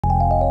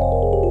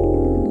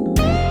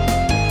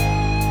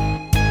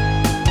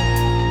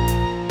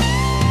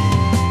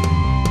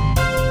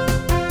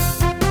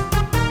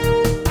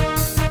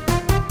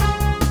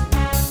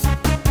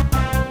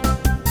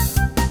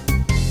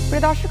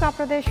দর্শক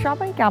আপনাদের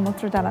সবাইকে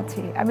আমন্ত্রণ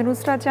জানাচ্ছি। আমি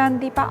নুসরাত জাহান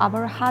দীপা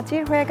আবার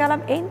হাজির হয়ে গেলাম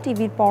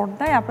এনটিভির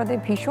পর্দায় আপনাদের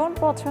ভীষণ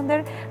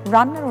পছন্দের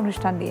রান্নার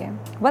অনুষ্ঠান নিয়ে।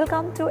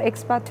 Welcome to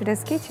expert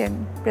today's kitchen.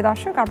 প্রিয়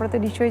দর্শক আপনারা তো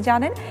নিশ্চয়ই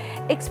জানেন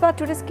এক্সপার্ট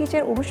টুডেস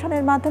কিচেন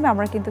অনুষ্ঠানের মাধ্যমে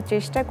আমরা কিন্তু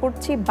চেষ্টা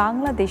করছি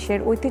বাংলাদেশের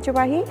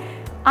ঐতিহ্যবাহী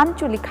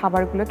আঞ্চলিক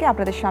খাবারগুলোকে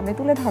আপনাদের সামনে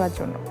তুলে ধরার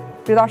জন্য।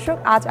 প্রিয় দর্শক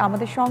আজ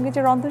আমাদের সঙ্গে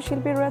যে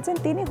রন্ধনশিল্পী রয়েছেন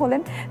তিনি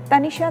হলেন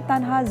তানিশা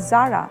তানহা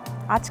জারা।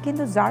 আজ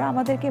কিন্তু জারা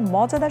আমাদেরকে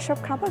মজাদার সব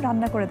খাবার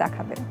রান্না করে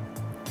দেখাবেন।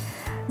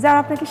 যারা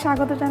আপনাকে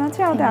স্বাগত জানাচ্ছি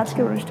আমাদের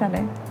আজকের অনুষ্ঠানে।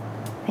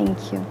 Thank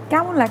you.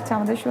 কেমন লাগছে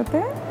আমাদের সাথে?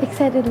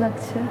 এক্সাইটেড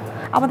লাগছে।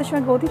 আমাদের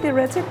সঙ্গে অতিথি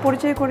রয়েছে,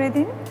 পরিচয় করে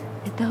দিন।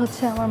 এটা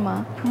হচ্ছে আমার মা।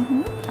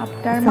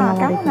 আপনার মা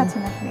কেমন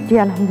আছেন আপনি? জি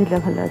আলহামদুলিল্লাহ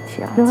ভালো আছি।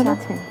 আপনি ভালো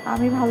আছেন?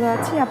 আমি ভালো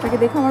আছি। আপনাকে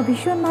দেখে আমার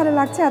ভীষণ ভালো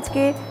লাগছে।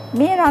 আজকে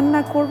মেয়ে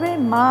রান্না করবে,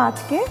 মা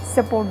আজকে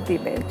সাপোর্ট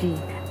দিবে। জি।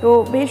 তো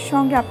বেশ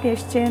সঙ্গে আপনি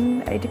এসেছেন,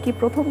 এটা কি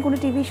প্রথম কোনো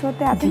টিভি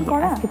শোতে অ্যাটেন্ড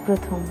করা? আজকে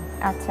প্রথম।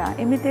 আচ্ছা,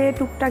 এমনিতে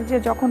টুকটাক যে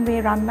যখন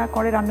মেয়ে রান্না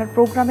করে রান্নার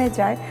প্রোগ্রামে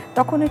যায়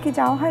তখন কি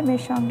যাওয়া হয়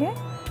মেয়ের সঙ্গে?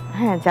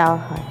 হ্যাঁ যাওয়া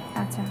হয়।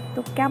 আচ্ছা, তো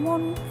কেমন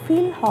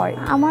ফিল হয়?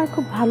 আমার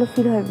খুব ভালো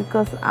ফিল হয়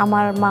বিকজ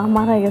আমার মা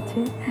মারা গেছে,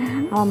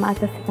 আমার মার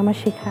কাছ থেকে আমার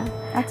শেখা।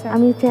 আচ্ছা,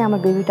 আমি চাই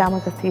আমার বেবিটা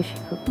আমার কাছ থেকে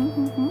শিখুক।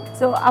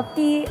 তো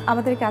আপনি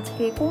আমাদেরকে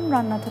আজকে কোন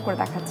রান্নাটা করে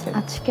দেখাচ্ছেন?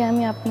 আজকে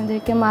আমি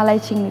আপনাদেরকে মালাই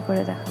চিংড়ি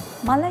করে দেখাবো।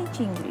 মালাই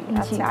চিংড়ি।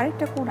 আচ্ছা,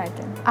 আরেকটা কোন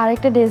আইটেম?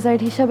 আরেকটা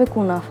ডেজার্ট হিসাবে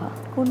কুনাফা।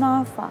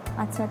 কুনাফা।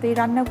 আচ্ছা, তো এই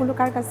রান্নাগুলো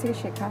কার কাছ থেকে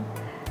শেখা?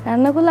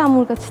 রান্নাগুলো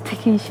আম্মুর কাছ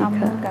থেকেই শেখা।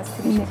 আম্মুর কাছ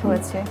থেকে শেখা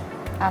হয়েছে।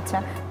 আচ্ছা,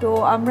 তো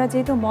আমরা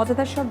যেহেতু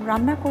মজাদার সব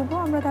রান্না করব,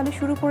 আমরা তাহলে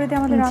শুরু করে দিই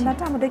আমাদের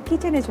রান্নাটা। আমাদের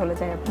কিচেনে চলে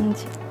যাই।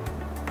 জি।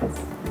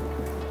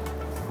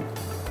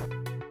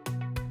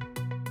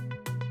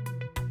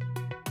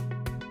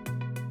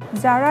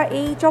 যারা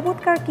এই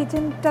চমৎকার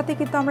কিচেনটাতে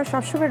কিন্তু আমরা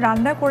সবসময়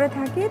রান্না করে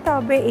থাকি,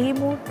 তবে এই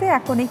মুহূর্তে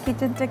এখন এই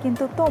কিচেনটা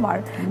কিন্তু তোমার।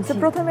 তো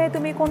প্রথমে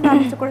তুমি কোন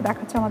রান্নাটা করে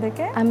দেখাচ্ছ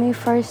আমাদেরকে? আমি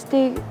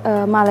ফার্স্টে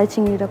মালাই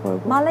চিংড়িটা করব।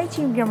 মালাই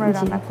চিংড়ি আমরা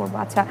রান্না করব।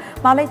 আচ্ছা,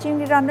 মালাই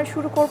চিংড়ি রান্না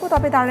শুরু করব,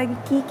 তবে তার আগে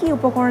কি কি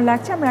উপকরণ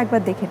লাগছে আমরা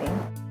একবার দেখে নিই।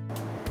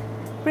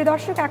 প্রিয়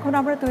দর্শক, এখন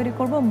আমরা তৈরি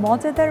করব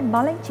মজাদার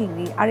মালাই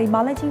চিংড়ি। আর এই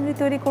মালাই চিংড়ি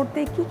তৈরি করতে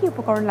কি কি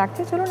উপকরণ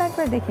লাগছে চলুন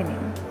একবার দেখে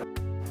নিন।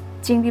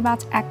 চিংড়ি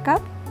মাছ 1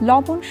 কাপ,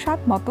 লবণ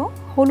স্বাদ মতো,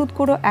 হলুদ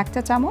গুঁড়ো 1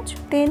 চা চামচ,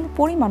 তেল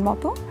পরিমাণ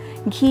মতো,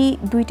 ঘি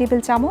 2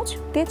 টেবিল চামচ,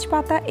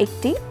 তেজপাতা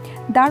 1টি,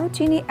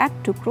 দারুচিনি 1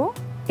 টুকরো,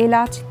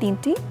 এলাচ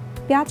 3টি,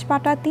 পেঁয়াজ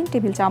বাটা 3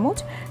 টেবিল চামচ,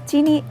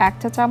 চিনি 1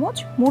 চা চামচ,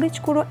 মরিচ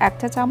গুঁড়ো 1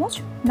 চা চামচ,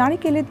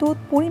 নারিকেলের দুধ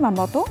পরিমাণ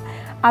মতো,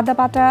 আদা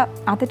বাটা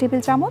আধা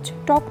টেবিল চামচ,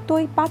 টক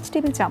দই 5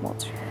 টেবিল চামচ।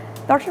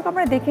 দর্শক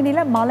আমরা দেখে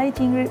নিলাম মালাই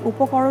চিংড়ির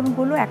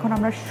উপকরণগুলো। এখন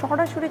আমরা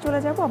সরাসরি চলে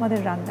যাব আমাদের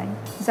রান্নায়।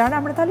 যারা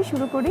আমরা তাহলে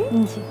শুরু করি।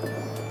 জি।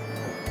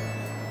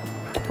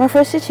 আমরা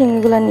ফার্স্টে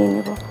চিংড়িগুলো নিয়ে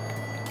নেব।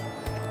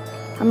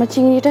 আমরা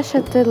চিংড়িটার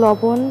সাথে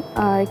লবণ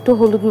আর একটু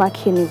হলুদ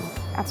মাখিয়ে নেব।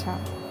 আচ্ছা,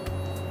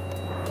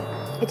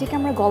 এটাকে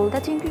আমরা গলদা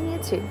চিংড়ি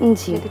নিয়েছি।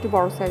 জি, এটা একটু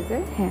বড়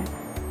সাইজের। হ্যাঁ,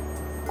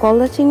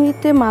 গলদা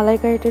চিংড়িতে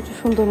মালাইকারিটা একটু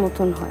সুন্দর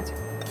মতন হয়।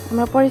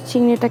 আমরা পরে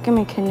চিংড়িটাকে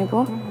মেখে নেব।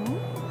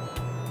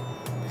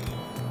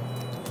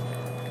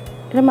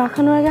 এটা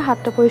মাখানোর আগে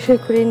হাতটা পরিষ্কার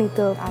করে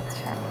নিতে হবে।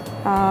 আচ্ছা,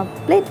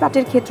 প্লেট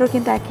বাটির ক্ষেত্রেও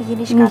কিন্তু একই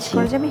জিনিস কাজ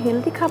করে, যে আমি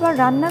হেলদি খাবার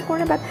রান্না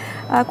করে বাট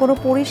কোনো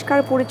পরিষ্কার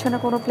পরিচ্ছন্ন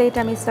কোনো প্লেট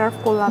আমি সার্ভ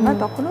করলাম না,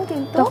 তখনও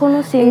কিন্তু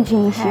সেম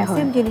জিনিসই হয়,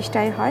 সেম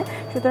জিনিসটাই হয়।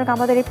 সুতরাং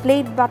আমাদের এই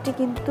প্লেট বাটি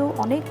কিন্তু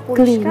অনেক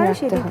পরিষ্কার,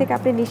 সেদিক থেকে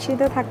আপনি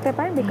নিশ্চিন্ত থাকতে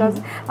পারেন, বিকজ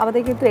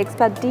আমাদের কিন্তু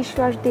এক্সপার্ট ডিশ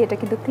ওয়াশ দিয়ে এটা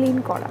কিন্তু ক্লিন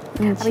করা।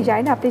 আমি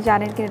জানি না আপনি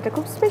জানেন কিনা, এটা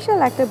খুব স্পেশাল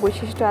একটা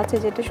বৈশিষ্ট্য আছে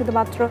যেটা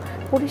শুধুমাত্র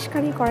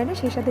পরিষ্কারই করে না,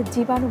 সেই সাথে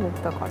জীবাণু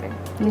মুক্ত করে,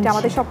 যেটা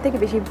আমাদের সব থেকে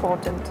বেশি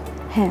ইম্পর্টেন্ট।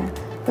 হ্যাঁ,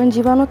 কারণ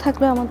জীবাণু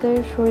থাকলে আমাদের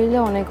শরীরে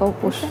অনেক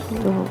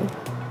অপুষ্টি হবে।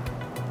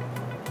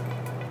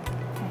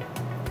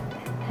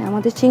 হ্যাঁ,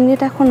 আমাদের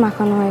চিংড়িটা এখন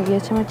মাখানো হয়ে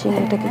গিয়েছে। আমার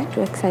চিংড়িটাকে একটু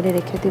এক সাইডে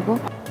রেখে দিব।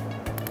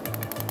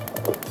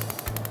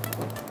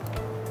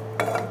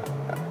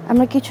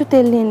 আমরা কিছু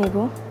তেল নিয়ে নিব।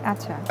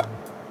 আচ্ছা,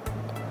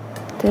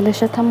 তেলের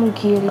সাথে আমি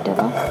ঘিয়ে দিতে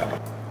দাও।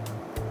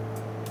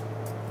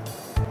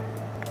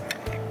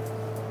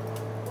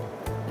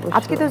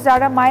 আজকে তো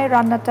যারা মায়ের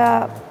রান্নাটা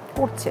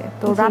করছে,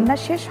 তো রান্না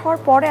শেষ হওয়ার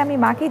পরে আমি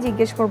মাকে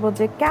জিজ্ঞেস করব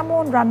যে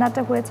কেমন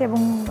রান্নাটা হয়েছে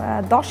এবং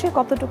 10-এ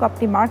কতটুকু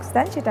আপনি মার্কস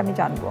দেন সেটা আমি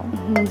জানবো।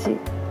 জি।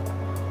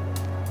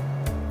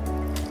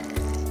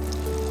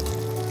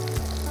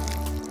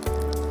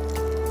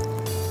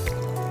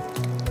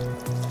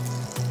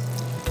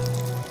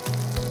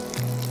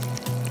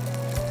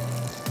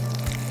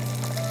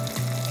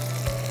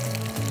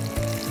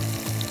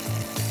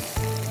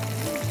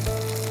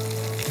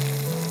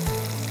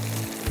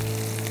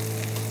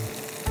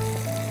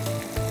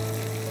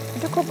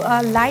 খুব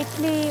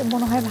লাইটলি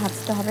মনে হয়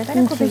ভাজতে হবে, তাই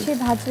না? খুব বেশি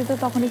ভাজলে তো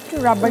তখন একটু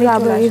রাবারি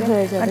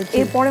হয়ে যাবে।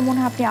 এরপরে মনে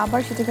হয় আপনি আবার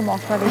সেটাকে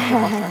মশলা দিয়ে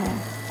কষাবেন।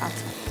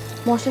 আচ্ছা,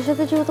 মশলার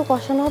সাথে যেহেতু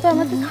কষানো হবে,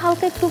 আমরা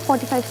হালকা একটু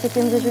 45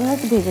 সেকেন্ডের জন্য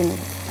একটু ভেজে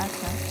নেব।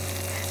 আচ্ছা,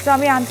 তো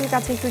আমি আন্টির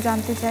কাছে একটু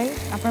জানতে চাই,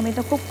 আপনার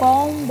মেয়েটা খুব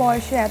কম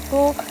বয়সে এত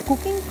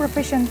কুকিং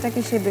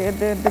প্রফেশনটাকে সে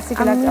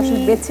বেসিক্যালি আসলে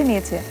বেছে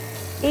নিয়েছে,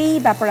 এই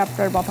ব্যাপারে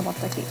আপনার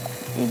মতামতটা কি?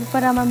 এই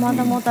ব্যাপারে আমার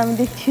মতামত, আমি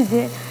দেখছি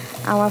যে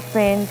আমার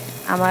ফ্রেন্ড,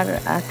 আমার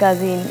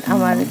কাজিন,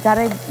 আমার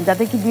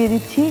যাদেরকে দিয়ে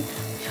দিচ্ছি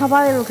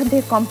সবার ওখান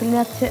থেকে কমপ্লেন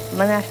আসছে,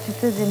 মানে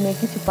আসছে যে মেয়ে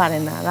কিছু পারে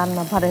না,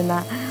 রান্না পারে না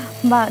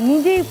বা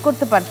নিজেই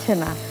করতে পারছে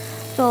না।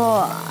 তো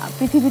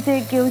পৃথিবীতে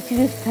কেউ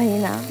চিরস্থায়ী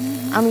না,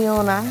 আমিও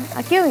না,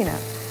 আর কেউই না।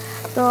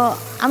 তো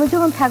আমি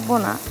যখন থাকবো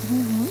না,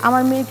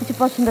 আমার মেয়ের কিছু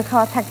পছন্দের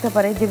খাওয়া থাকতে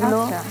পারে যেগুলো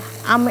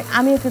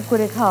আমি ওকে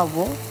করে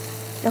খাওয়াবো।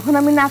 যখন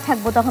আমি না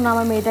থাকবো তখন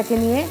আমার মেয়েটাকে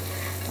নিয়ে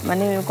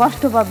মানে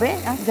কষ্ট পাবে,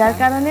 যার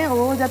কারণে ও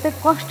যাতে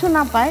কষ্ট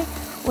না পায়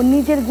ও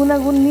নিজের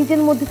গুণাগুণ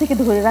নিজের মধ্যে থেকে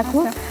ধরে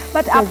রাখুক।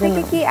 বাট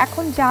আপনি কি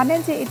এখন জানেন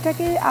যে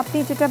এটাকে আপনি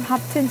যেটা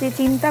ভাবছেন যে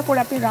চিন্তা করে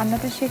আপনি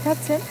রান্নাটা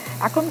শেখাচ্ছেন,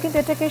 এখন কিন্তু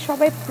এটাকে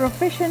সবাই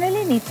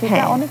প্রফেশনালি নিচ্ছে,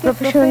 এটা অনেকে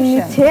প্রফেশনালি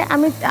নিচ্ছে।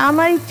 আমি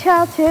আমার ইচ্ছা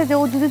আছে যে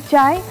ও যদি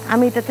চায়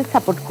আমি এটাতে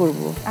সাপোর্ট করব।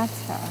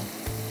 আচ্ছা,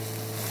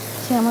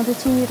 সে আমাদের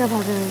চিংড়িটা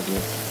ভাজা হয়ে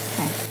গিয়েছে।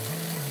 হ্যাঁ,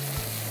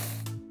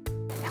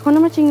 এখন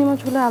আমরা চিংড়ি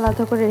মাছগুলো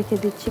আলাদা করে রেখে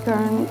দিচ্ছি,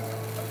 কারণ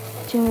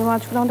চিংড়ি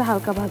মাছগুলো আমাদের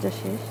হালকা ভাজা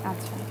শেষ।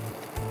 আচ্ছা,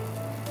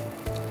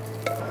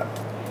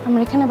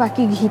 আমরা এখানে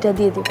বাকি ঘিটা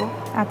দিয়ে দেব।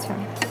 আচ্ছা,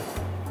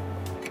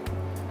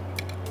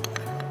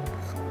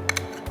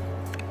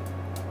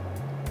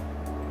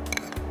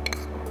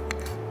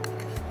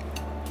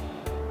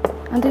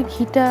 আমাদের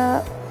ঘিটা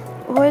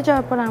হয়ে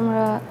যাওয়ার পর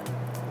আমরা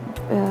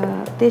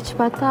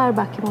তেজপাতা আর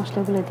বাকি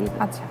মশলাগুলো দিই।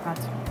 আচ্ছা,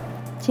 আচ্ছা।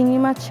 চিংড়ি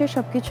মাছের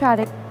সবকিছু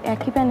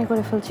একই প্যানে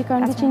করে ফেলছি,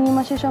 কারণ কি চিংড়ি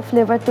মাছের সব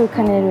ফ্লেভার তো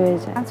ওখানে রয়ে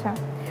যায়। আচ্ছা,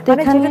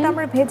 মানে যেটাতে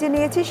আমরা ভেজে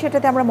নিয়েছি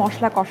সেটাতে আমরা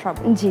মশলা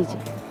কষাবো। জি জি।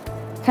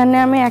 এখানে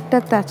আমি একটা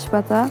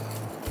তেজপাতা,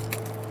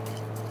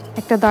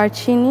 একটা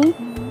দারচিনি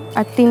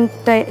আর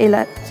 3টা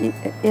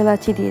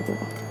এলাচি দিয়ে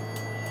দেবো।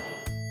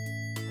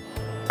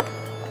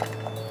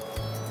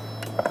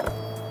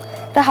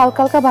 এটা হালকা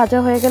হালকা ভাজা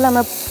হয়ে গেলে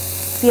আমরা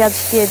পেঁয়াজ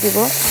দিয়ে দিব।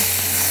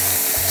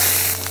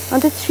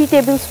 আমাদের 3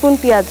 টেবিল স্পুন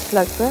পেঁয়াজ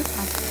লাগবে।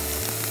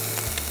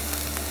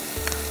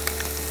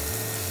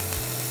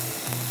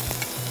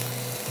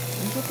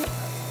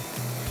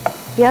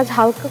 পেঁয়াজ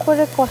হালকা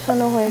করে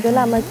কষানো হয়ে গেলে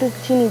আমরা একটু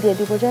চিনি দিয়ে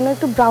দিব, যেন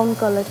একটু ব্রাউন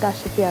কালারটা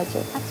আসে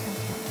পেঁয়াজের। আচ্ছা,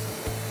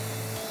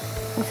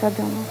 এটার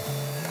জন্য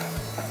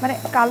মানে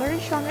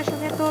কালারের সঙ্গে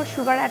সঙ্গে তো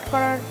সুগার অ্যাড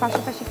করার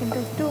পাশাপাশি কিন্তু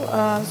একটু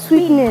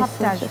সুইটনেস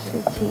আসবে।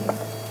 জি।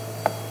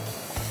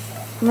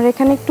 আমরা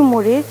এখানে একটু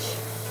মরিচ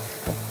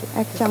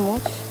 1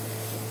 চামচ,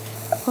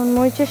 এখন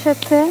মরিচের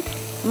সাথে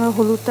আমরা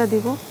হলুদটা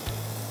দিব।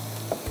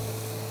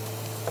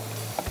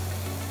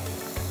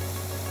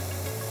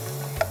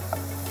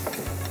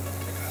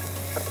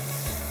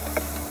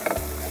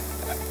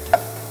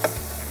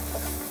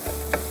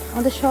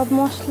 আমাদের সব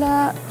মশলা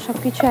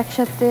সবকিছু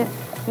একসাথে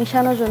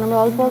মেশানোর জন্য আমরা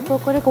অল্প অল্প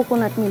করে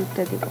কোকোনাট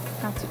মিল্কটা দিব।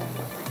 আচ্ছা,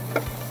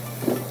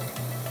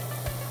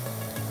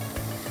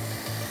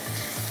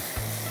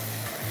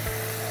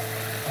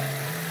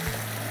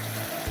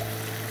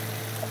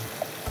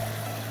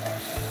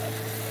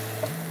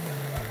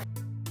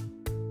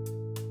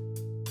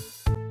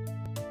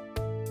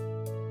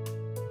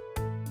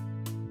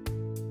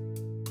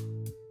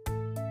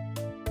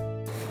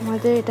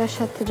 আমাদের এটার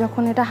সাথে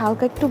যখন এটা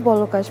হালকা একটু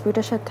বলক আসবে,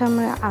 এটার সাথে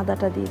আমরা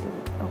আদাটা দিয়ে দেব।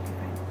 ওকে,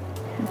 ফাইন।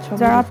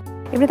 যারা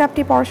এমনিতে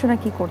আপনি পড়াশোনা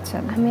কি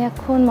করছেন? আমি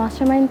এখন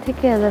মাস্টারমাইন্ড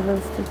থেকে এ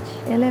লেভেলস দিচ্ছি।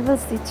 এ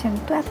লেভেলস দিচ্ছেন,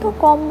 তো এত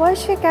কম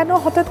বয়সে কেন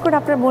হঠাৎ করে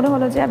আপনার মনে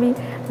হলো যে আমি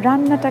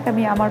রান্নাটাকে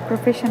আমি আমার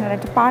প্রফেশনাল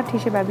একটা পার্ট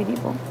হিসেবে আমি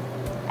নিব?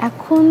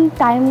 এখন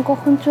টাইম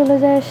কখন চলে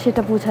যায়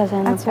সেটা বোঝা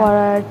যায় না।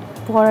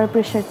 পড়ার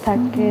প্রেশার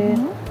থাকে,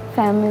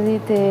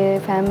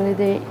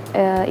 ফ্যামিলিতে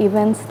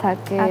ইভেন্টস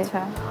থাকে,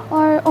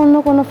 আর অন্য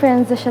কোনো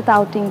ফ্রেন্ডসদের সাথে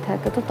আউটিং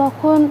থাকে। তো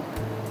তখন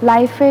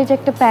লাইফের যে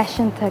একটা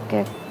প্যাশন থাকে,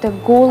 একটা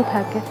গোল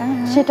থাকে,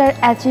 সেটার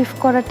অ্যাচিভ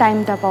করার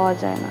টাইমটা পাওয়া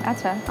যায় না।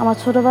 আচ্ছা, আমার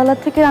ছোটবেলা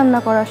থেকে রান্না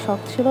করার শখ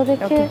ছিল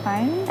দেখে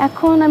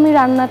এখন আমি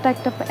রান্নাটা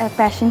একটা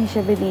প্যাশন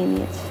হিসেবে নিয়ে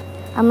নিয়েছি।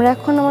 আমরা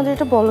এখন আমাদের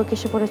এটা বলক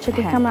এসে পড়েছে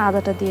দেখে আমরা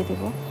আদাটা দিয়ে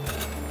দিব।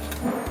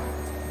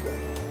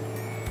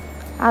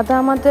 আদা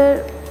আমাদের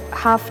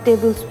 1/2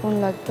 টেবিল স্পুন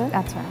লাগবে।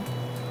 আচ্ছা,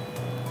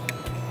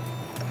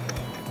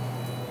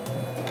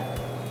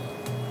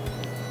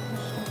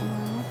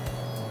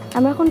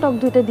 আমরা এখন টক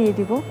দইটা দিয়ে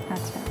দিব।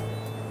 আচ্ছা,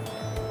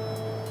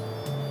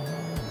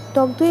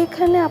 টক দই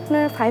এখানে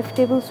আপনার 5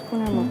 টেবিল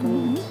স্পুনের মতো।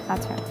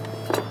 আচ্ছা,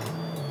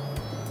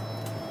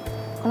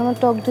 আমরা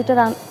টক দইটা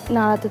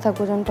নাড়াতে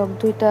থাকবো যেন টক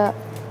দইটা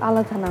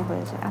আলাদা না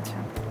হয়ে যায়। আচ্ছা,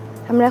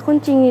 আমরা এখন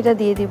চিংড়িটা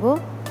দিয়ে দিব।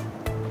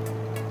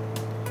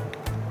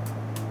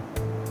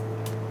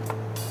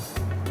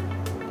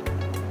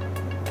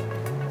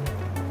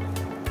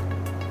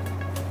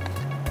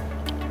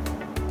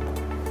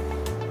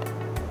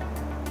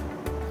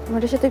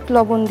 আমরা এর সাথে একটু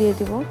লবণ দিয়ে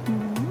দিব।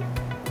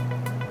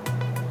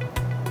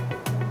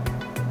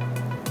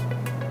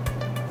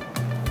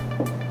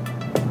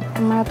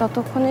 আমরা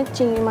ততক্ষণে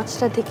চিংড়ি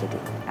মাছটা ঢেকে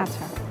দিই।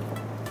 আচ্ছা,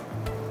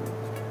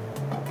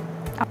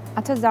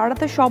 আচ্ছা,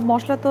 জারাতে সব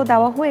মশলা তো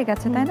দেওয়া হয়ে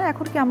গেছে তাই না?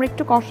 এখন কি আমরা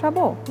একটু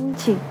কষাবো?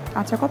 জি।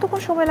 আচ্ছা,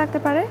 কতক্ষণ সময় লাগতে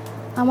পারে?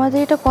 আমাদের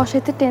এটা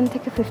কষাইতে 10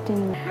 থেকে 15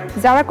 মিনিট।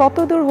 যারা কত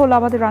দূর হলো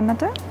আমাদের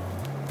রান্নাটা?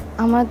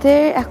 আমাদের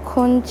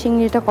এখন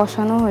চিংড়িটা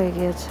কষানো হয়ে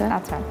গিয়েছে।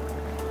 আচ্ছা,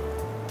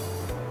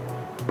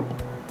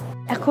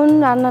 এখন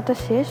রান্নাটা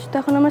শেষ,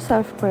 তখন আমরা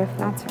সার্ভ করে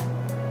ফেলব। আচ্ছা,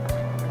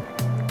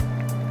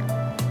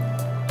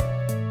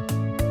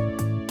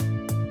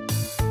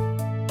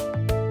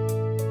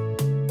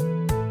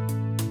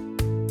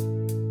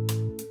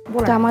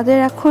 আমাদের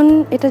এখন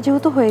এটা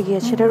যেহেতু হয়ে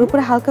গিয়েছে এটার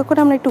উপরে হালকা করে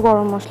আমরা একটু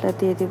গরম মশলা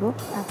দিয়ে দিব।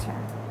 আচ্ছা,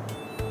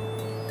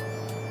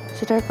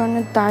 সেটার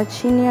কারণে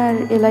দারচিনি আর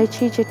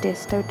এলাইচি যে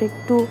টেস্টটা ওটা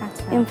একটু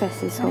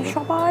এমফাসিস হবে।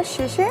 সবার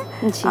শেষে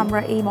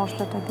আমরা এই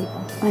মশলাটা দিব।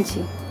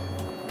 জি,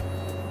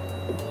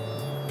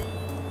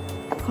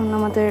 এখন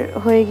আমাদের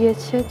হয়ে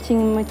গিয়েছে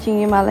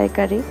চিংড়ি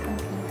মালাইকারি।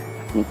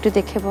 একটু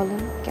দেখে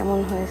বলেন কেমন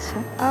হয়েছে।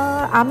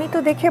 আমি তো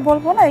দেখে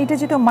বলবো না, এটা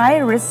যেহেতু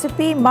মায়ের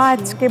রেসিপি, মা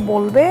আজকে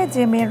বলবে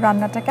যে মেয়ের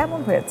রান্নাটা কেমন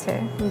হয়েছে।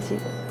 জি,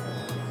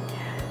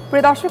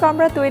 প্রিয় দর্শক,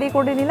 আমরা তৈরি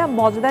করে নিলাম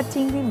মজাদার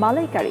চিংড়ি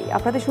মালাইকারি।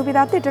 আপনাদের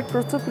সুবিধার্থে এটার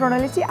প্রস্তুত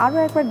প্রণালীটি আরও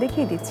একবার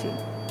দেখিয়ে দিচ্ছি।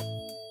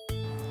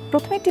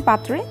 প্রথমে একটি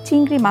পাত্রে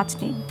চিংড়ি মাছ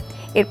নিন,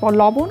 এরপর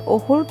লবণ ও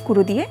হলুদ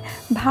গুঁড়ো দিয়ে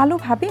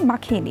ভালোভাবে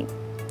মাখিয়ে নিন।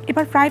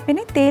 এবার ফ্রাই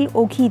প্যানে তেল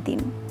ও ঘি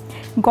দিন।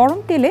 গরম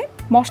তেলে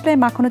মশলায়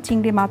মাখানো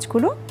চিংড়ি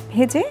মাছগুলো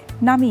ভেজে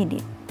নামিয়ে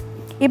নিন।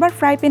 এবার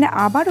ফ্রাই প্যানে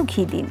আবারও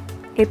ঘি দিন।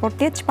 এরপর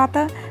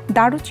তেজপাতা,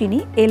 দারুচিনি,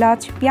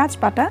 এলাচ, পেঁয়াজ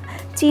বাটা,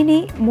 চিনি,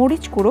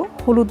 মরিচ গুঁড়ো,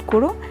 হলুদ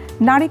গুঁড়ো,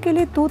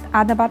 নারকেলের দুধ,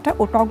 আদা বাটা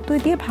ও টক দই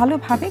দিয়ে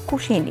ভালোভাবে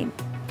কষিয়ে নিন।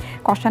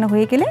 কষানো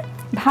হয়ে গেলে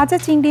ভাজা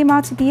চিংড়ি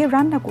মাছ দিয়ে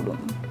রান্না করুন।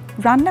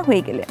 রান্না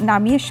হয়ে গেলে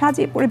নামিয়ে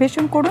সাজিয়ে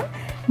পরিবেশন করুন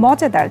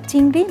মজাদার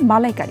চিংড়ি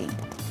মালাইকারি।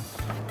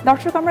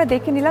 দর্শক, আমরা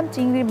দেখে নিলাম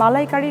চিংড়ি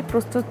মালাইকারির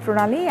প্রস্তুত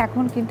প্রণালী।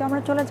 এখন কিন্তু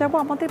আমরা চলে যাব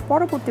আমাদের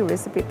পরবর্তী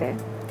রেসিপিতে।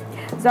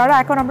 যারা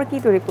এখন আমরা কি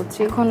তৈরি করছি?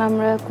 এখন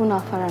আমরা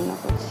কুনাফা রান্না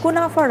করছি।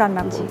 কুনাফা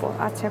রান্না করব।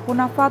 আচ্ছা,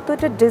 কুনাফা তো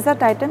এটা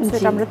ডেজার্ট আইটেম,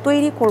 সেটা আমরা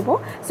তৈরি করব।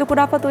 সো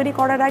কুনাফা তৈরি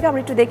করার আগে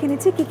আমরা একটু দেখে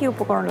নিচ্ছি কি কি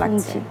উপকরণ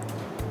লাগছে।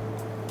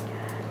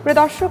 প্রিয়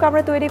দর্শক,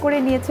 আমরা তৈরি করে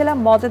নিয়েছিলাম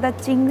মজাদার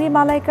চিংড়ি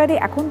মালাইকারি।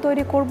 এখন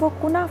তৈরি করব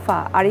কুনাফা।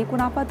 আর এই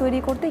কুনাফা তৈরি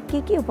করতে কি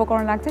কি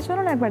উপকরণ লাগছে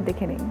চলুন একবার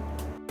দেখে নিন।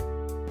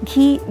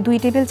 ঘি 2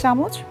 টেবিল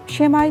চামচ,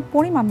 সেমাই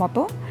পরিমাণ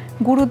মতো,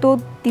 গুঁড়ো দুধ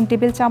 3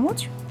 টেবিল চামচ,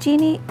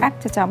 চিনি 1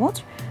 চা চামচ,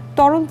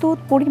 তরল দুধ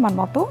পরিমাণ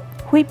মতো,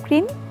 হুইপ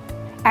ক্রিম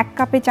 1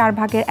 কাপে 4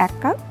 ভাগের 1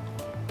 কাপ,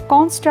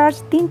 কর্নস্টার্চ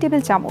 3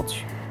 টেবিল চামচ।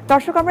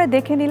 দর্শক, আমরা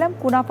দেখে নিলাম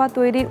কুনাফা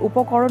তৈরির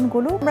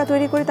উপকরণগুলো। আমরা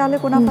তৈরি করি তাহলে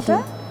কুনাফাটা।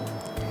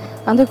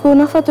 আমাদের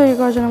কুনাফা তৈরি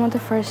করার জন্য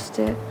আমাদের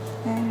ফার্স্টে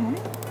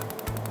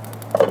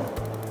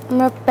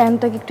আমরা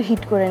প্যানটাকে একটু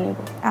হিট করে নিব।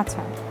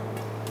 আচ্ছা,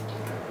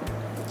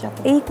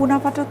 এই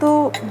কুনাফাটা তো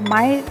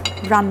মায়ের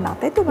রান্না,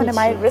 তাই তো? মানে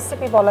মায়ের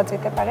রেসিপি বলা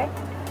যেতে পারে।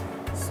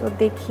 সো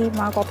দেখি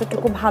মা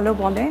কতটুকু ভালো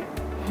বলে।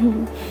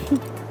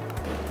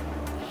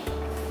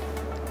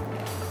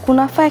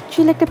 কুনাফা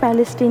অ্যাকচুয়ালি একটা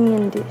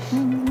প্যালেস্টিনিয়ান ডিশ।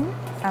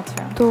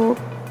 আচ্ছা, তো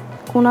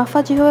কুনাফা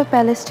যেভাবে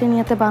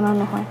প্যালেস্টিনিয়াতে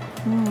বানানো হয়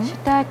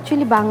সেটা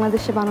অ্যাকচুয়ালি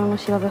বাংলাদেশে বানানো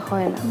সেভাবে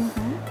হয় না।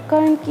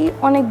 কারণ কি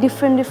অনেক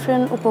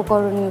ডিফারেন্ট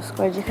উপকরণ ইউজ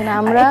করে, যেখানে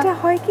আমরা এটা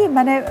হয় কি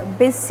মানে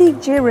বেসিক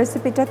যে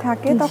রেসিপিটা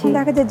থাকে তখন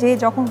দেখা যায় যে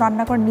যখন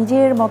রান্না করে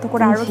নিজের মতো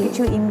করে আরো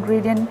কিছু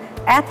ইনগ্রেডিয়েন্ট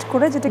অ্যাড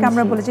করে, যেটাকে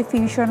আমরা বলি যে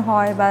ফিউশন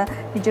হয় বা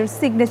নিজের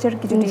সিগনেচার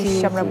কিছু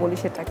ডিশ আমরা বলি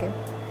সেটাকে।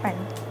 ফাইন।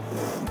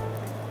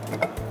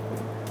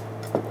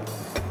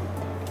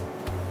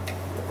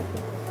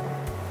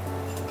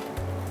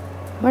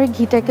 আমরা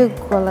ঘিটাকে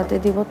গলাতে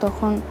দিব,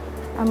 তখন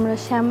আমরা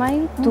সেমাই,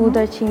 দুধ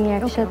আর চিনি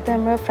একসাথে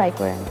আমরা ফ্রাই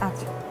করে নিই।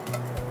 আচ্ছা,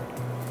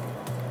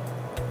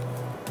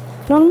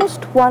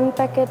 অলমোস্ট 1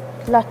 প্যাকেট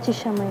লাচ্ছি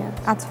সেমাই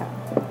আছে। আচ্ছা,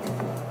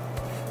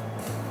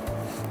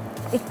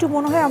 একটু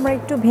মনে হয় আমরা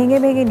একটু ভেঙে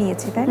ভেঙে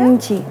নিয়েছি, তাই না?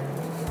 জি,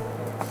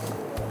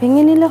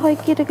 ভেঙে নিলে হয়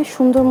কি এটাকে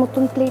সুন্দর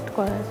মতন প্লেট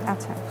করা যায়।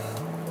 আচ্ছা,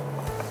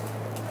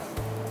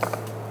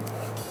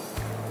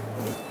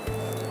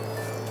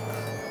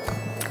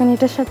 কারণ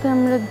এটার সাথে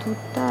আমরা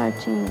দুধটা আর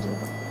চিনি দেব।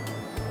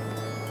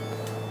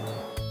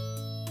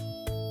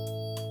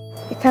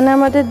 এখানে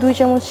আমাদের 2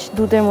 চামচ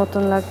দুধের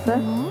মতন লাগবে।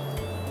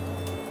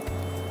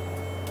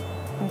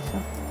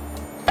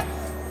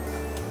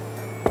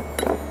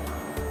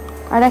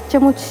 আর 1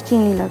 চামচ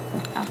চিনি লাগবে।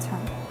 আচ্ছা,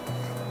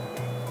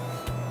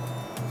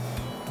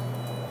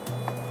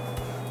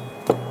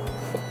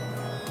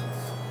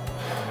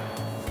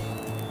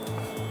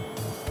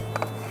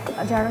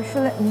 যারা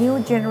আসলে নিউ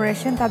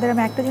জেনারেশন তাদের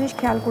আমি একটা জিনিস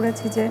খেয়াল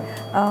করেছি যে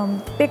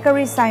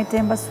বেকারিস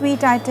আইটেম বা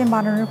সুইট আইটেম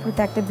বানানোর প্রতি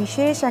একটা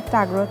বিশেষ একটা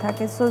আগ্রহ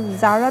থাকে। সো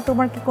যারা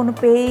তোমার কি কোনো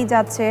পেজ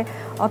আছে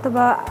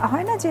অথবা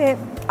হয় না যে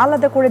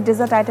আলাদা করে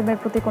ডেজার্ট আইটেমের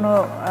প্রতি কোনো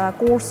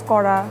কোর্স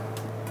করা?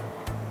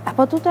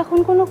 আপাতত এখন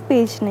কোনো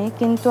পেজ নেই,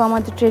 কিন্তু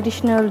আমাদের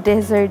ট্রেডিশনাল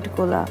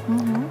ডেজার্টগুলো,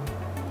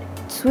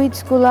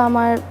 সুইটসগুলো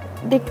আমার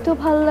দেখতেও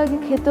ভালো লাগে,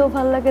 খেতেও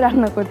ভালো লাগে,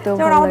 রান্না করতেও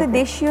ভালো লাগে। আমাদের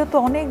দেশীয় তো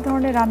অনেক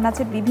ধরনের রান্না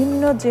আছে,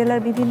 বিভিন্ন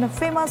জেলার বিভিন্ন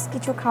ফেমাস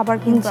কিছু খাবার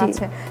কিন্তু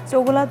আছে, তো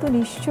ওগুলা তো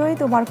নিশ্চয়ই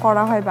তোমার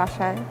করা হয়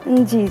বাসায়।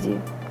 জি জি,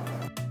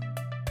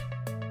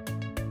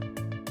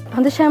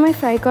 আমাদের সেমাই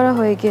ফ্রাই করা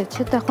হয়ে গিয়েছে,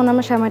 তখন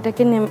আমরা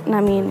সেমাইটাকে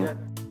নামিয়ে নেব।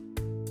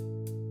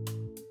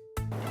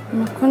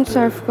 এখন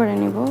সার্ভ করে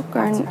নিব,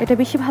 কারণ এটা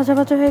বেশি ভাজা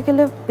ভাজা হয়ে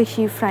গেলে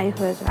বেশি ফ্রাই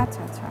হয়ে যায়।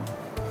 আচ্ছা আচ্ছা,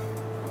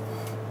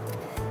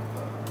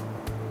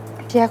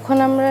 যে এখন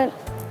আমরা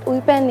ওই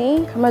প্যানেই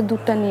আমরা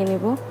দুধটা নিয়ে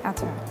নেব।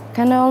 আচ্ছা,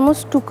 এখানে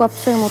অলমোস্ট 2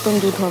 কাপসের মতন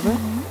দুধ হবে।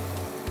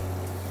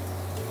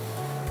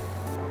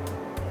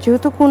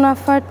 যেহেতু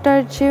কুনাফাটার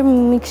যে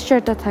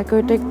মিক্সচারটা থাকে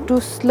ওটা একটু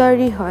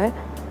স্লারি হয়,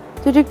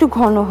 তো এটা একটু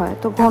ঘন হয়,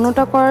 তো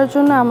ঘনটা করার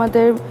জন্য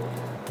আমাদের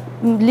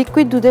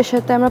লিকুইড দুধের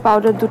সাথে আমরা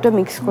পাউডার দুধটা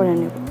মিক্স করে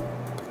নেব।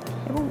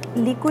 এবং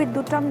লিকুইড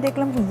দুধটা আমি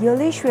দেখলাম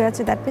ইয়েলোইশ হয়ে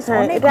আছে, দ্যাট মিন্স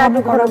অনেক এটা ঘন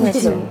গরম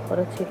ছিল।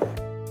 ছিল।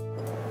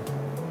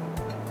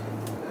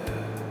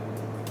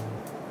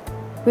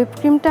 হুইপ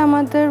ক্রিমটা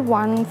আমাদের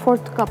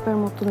 1/4 কাপের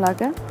মতো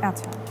লাগে।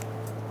 আচ্ছা,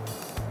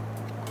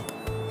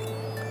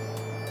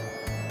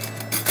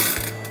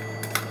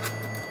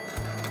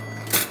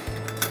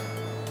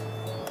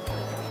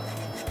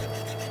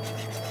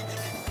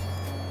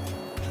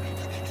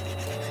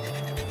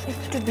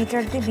 একটু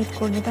বিটার দিয়ে বিট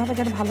করে নিতে হবে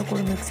যেন ভালো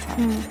করে মিক্স হয়।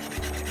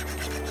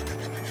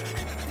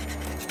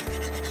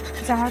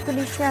 যারা তো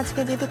নিশ্চয়ই আজকে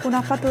যেহেতু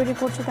কুনাফা তৈরি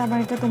করছো তার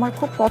মানে এটা তোমার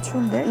খুব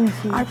পছন্দের।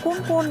 আর কোন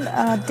কোন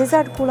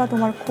ডেজার্টগুলো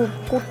তোমার খুব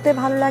করতে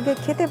ভালো লাগে,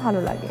 খেতে ভালো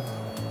লাগে?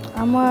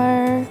 আমার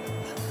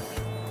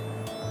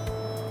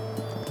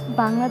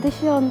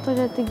বাংলাদেশি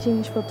আন্তর্জাতিক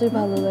জিনিসপত্রই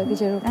ভালো লাগে,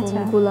 যেরকম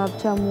গোলাপ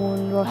জামুন,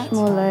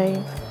 রসমলাই।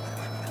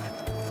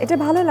 এটা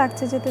ভালো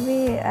লাগছে যে তুমি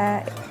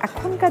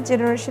এখনকার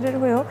জেনারেশনের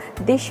হয়েও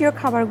দেশীয়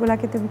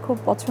খাবারগুলোকে তুমি খুব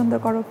পছন্দ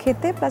করো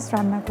খেতে প্লাস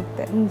রান্না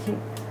করতে। জি,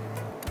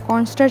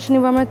 কর্নস্টার্চ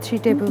নিব আমরা 3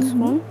 টেবিল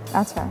স্পুন।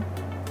 আচ্ছা,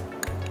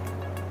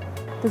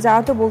 তো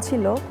যারা তো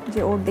বলছিল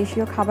যে ওর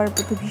দেশীয় খাবারের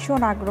প্রতি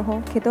ভীষণ আগ্রহ,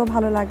 খেতেও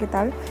ভালো লাগে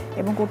তার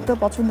এবং করতেও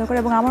পছন্দ করে,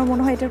 এবং আমার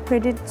মনে হয় এটার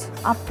ক্রেডিট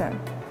আপনার,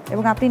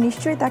 এবং আপনি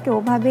নিশ্চয়ই তাকে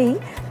ওভাবেই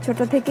ছোট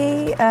থেকেই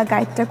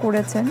গাইডটা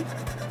করেছেন।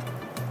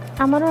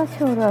 আমারও আছে,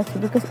 ওরও আছে,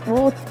 বিকজ ও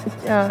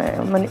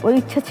মানে ওর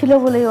ইচ্ছা ছিল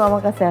বলেই ও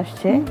আমার কাছে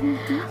আসছে।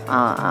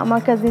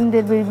 আমার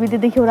কাজিনদের ভিডিও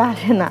দেখে ওরা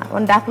আসে না,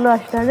 মানে ডাকলেও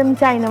আসে না, আমি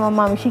চাই না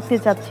মাম্মা, আমি শিখতে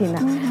চাচ্ছি না।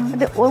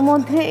 ওর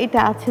মধ্যে এটা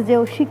আছে যে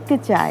ও শিখতে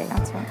চায়।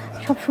 আচ্ছা,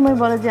 সবসময়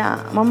বলে যে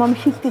মাম্মা আমি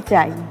শিখতে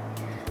চাই,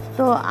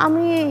 তো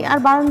আমি আর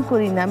বারণ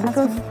করি না,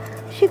 বিকজ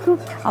শিখুক।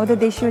 আমাদের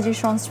দেশীয় যে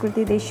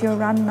সংস্কৃতি, দেশীয়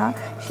রান্না,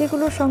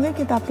 সেগুলোর সঙ্গে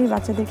কিন্তু আপনি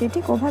বাচ্চাদেরকে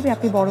ঠিক ওভাবে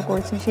আপনি বড়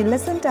করেছেন, সেই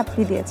লেসনটা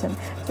আপনি দিয়েছেন।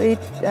 তো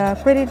ইট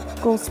credit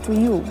goes to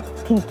you.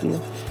 Thank you.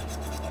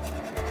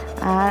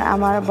 আর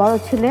আমার বড়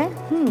ছেলে,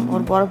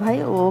 ওর বড় ভাই,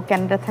 ও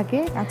ক্যানাডা থাকে।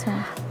 আচ্ছা,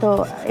 তো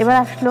এবার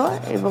আসলো,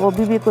 ও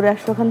বিবিএ করে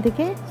আসলো ওখান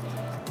থেকে।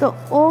 তো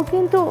ও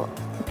কিন্তু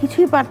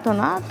কিছুই পারতো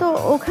না, তো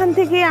ওখান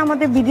থেকে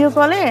আমাদের ভিডিও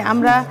কলে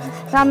আমরা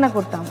রান্না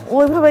করতাম।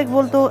 ওইভাবে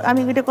বলতো আমি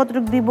এটা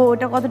কতটুকু দিব,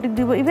 ওটা কতটুকু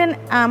দিব। ইভেন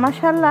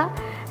মাশাআল্লাহ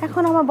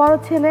এখন আমার বড়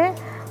ছেলে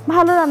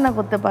ভালো রান্না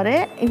করতে পারে,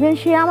 ইভেন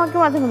সে আমাকে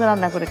মাঝে মধ্যে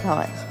রান্না করে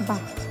খাওয়ায়।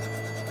 বাহ।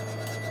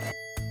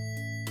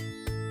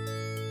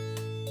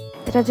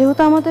 এটা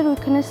যেহেতু আমাদের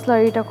ওইখানে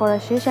স্লারিটা করা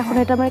শেষ, এখন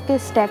এটা আমরা একটা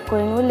স্ট্যাক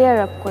করে নেব, লেয়ার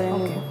আপ করে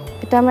নেব।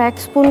 এটা আমরা 1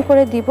 স্পুন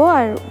করে দিব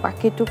আর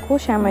বাকিটুকু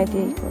সেমাই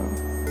দিয়েই করব।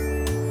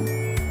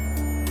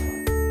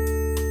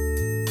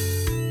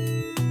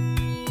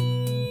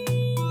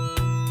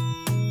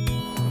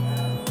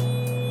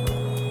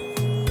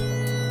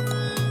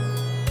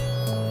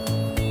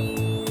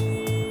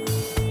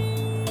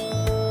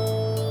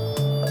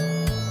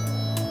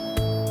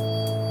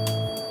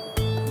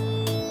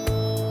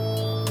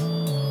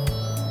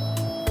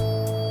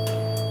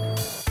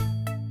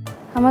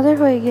 আমাদের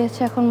হয়ে গিয়েছে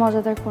এখন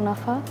মজাদার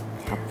কুনাফা।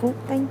 আপু,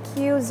 থ্যাংক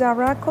ইউ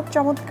জারা, খুব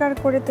চমৎকার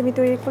করে তুমি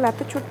তৈরি করলে।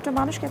 এত ছোট্ট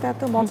মানুষ কিন্তু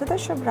এত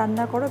মজাদার সব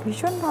রান্না করো,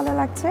 ভীষণ ভালো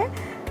লাগছে,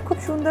 খুব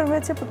সুন্দর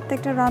হয়েছে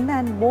প্রত্যেকটা রান্না।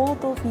 And both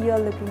of you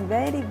are looking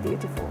very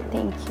beautiful.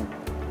 Thank you.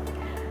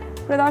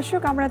 প্রিয়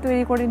দর্শক, আমরা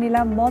তৈরি করে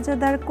নিলাম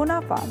মজাদার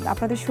কুনাফা।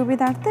 আপনাদের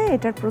সুবিধার্থে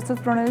এটার প্রস্তুত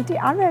প্রণালীটি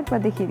আরও একবার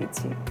দেখিয়ে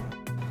দিচ্ছি।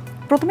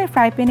 প্রথমে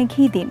ফ্রাই প্যানে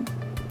ঘি দিন,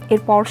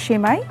 এরপর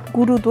সেমাই,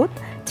 গুঁড়ো দুধ,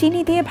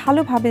 চিনি দিয়ে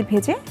ভালোভাবে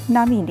ভেজে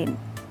নামিয়ে নিন।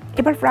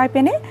 এবার ফ্রাই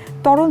প্যানে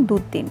তরল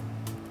দুধ দিন,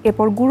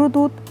 এরপর গুঁড়ো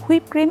দুধ,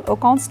 হুইপ ক্রিম ও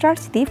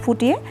কর্নস্টার্চ দিয়ে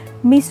ফুটিয়ে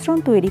মিশ্রণ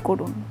তৈরি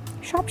করুন।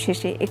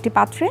 সবশেষে একটি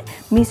পাত্রে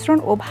মিশ্রণ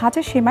ও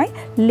ভাজা সেমাই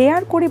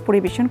লেয়ার করে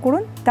পরিবেশন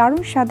করুন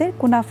দারুণ স্বাদের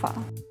কুনাফা।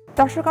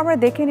 দর্শক, আমরা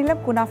দেখে নিলাম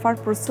কুনাফার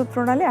প্রস্তুত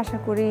প্রণালী। আশা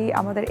করি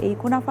আমাদের এই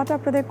কুনাফাটা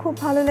আপনাদের খুব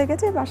ভালো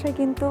লেগেছে, বাসায়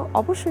কিন্তু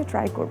অবশ্যই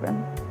ট্রাই করবেন।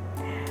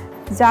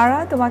 যারা,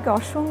 তোমাকে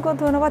অসংখ্য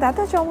ধন্যবাদ এত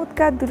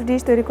চমৎকার দুটো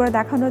ডিশ তৈরি করে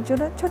দেখানোর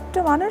জন্য। ছোট্ট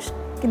মানুষ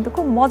কিন্তু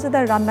খুব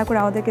মজাদার রান্না করে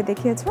আমাদেরকে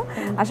দেখিয়েছো।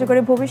 আশা করি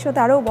ভবিষ্যতে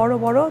আরও বড়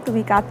বড়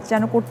তুমি কাজ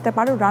যেন করতে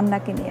পারো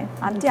রান্নাকে নিয়ে।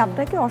 আন্টি,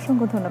 আপনাকে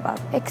অসংখ্য ধন্যবাদ।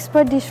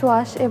 এক্সপার্ট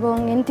ডিশওয়াশ এবং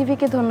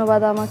এনটিভিকে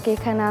ধন্যবাদ আমাকে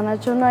এখানে আনার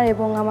জন্য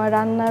এবং আমার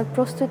রান্নার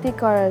প্রস্তুতি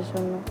করার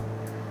জন্য।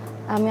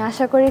 আমি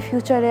আশা করি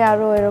ফিউচারে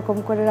আরও এরকম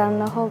করে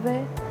রান্না হবে,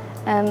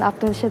 অ্যান্ড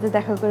আপনাদের সাথে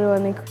দেখা করে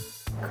অনেক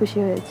খুশি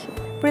হয়েছি।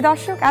 প্রিয়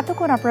দর্শক,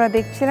 এতক্ষণ আপনারা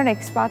দেখছিলেন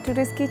এক্সপার্ট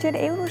টুডেস কিচেন।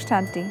 এই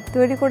অনুষ্ঠানটি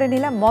তৈরি করে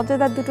নিলাম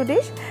মজাদার দুটো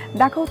ডিশ।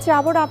 দেখা হচ্ছে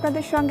আবারও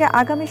আপনাদের সঙ্গে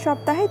আগামী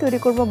সপ্তাহে। তৈরি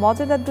করব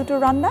মজাদার দুটো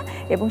রান্না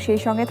এবং সেই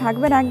সঙ্গে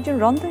থাকবেন একজন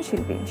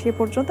রন্ধনশিল্পী। সে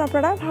পর্যন্ত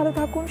আপনারা ভালো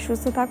থাকুন,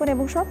 সুস্থ থাকুন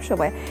এবং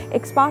সবসময়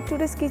এক্সপার্ট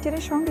টুডেস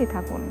কিচেনের সঙ্গেই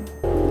থাকুন।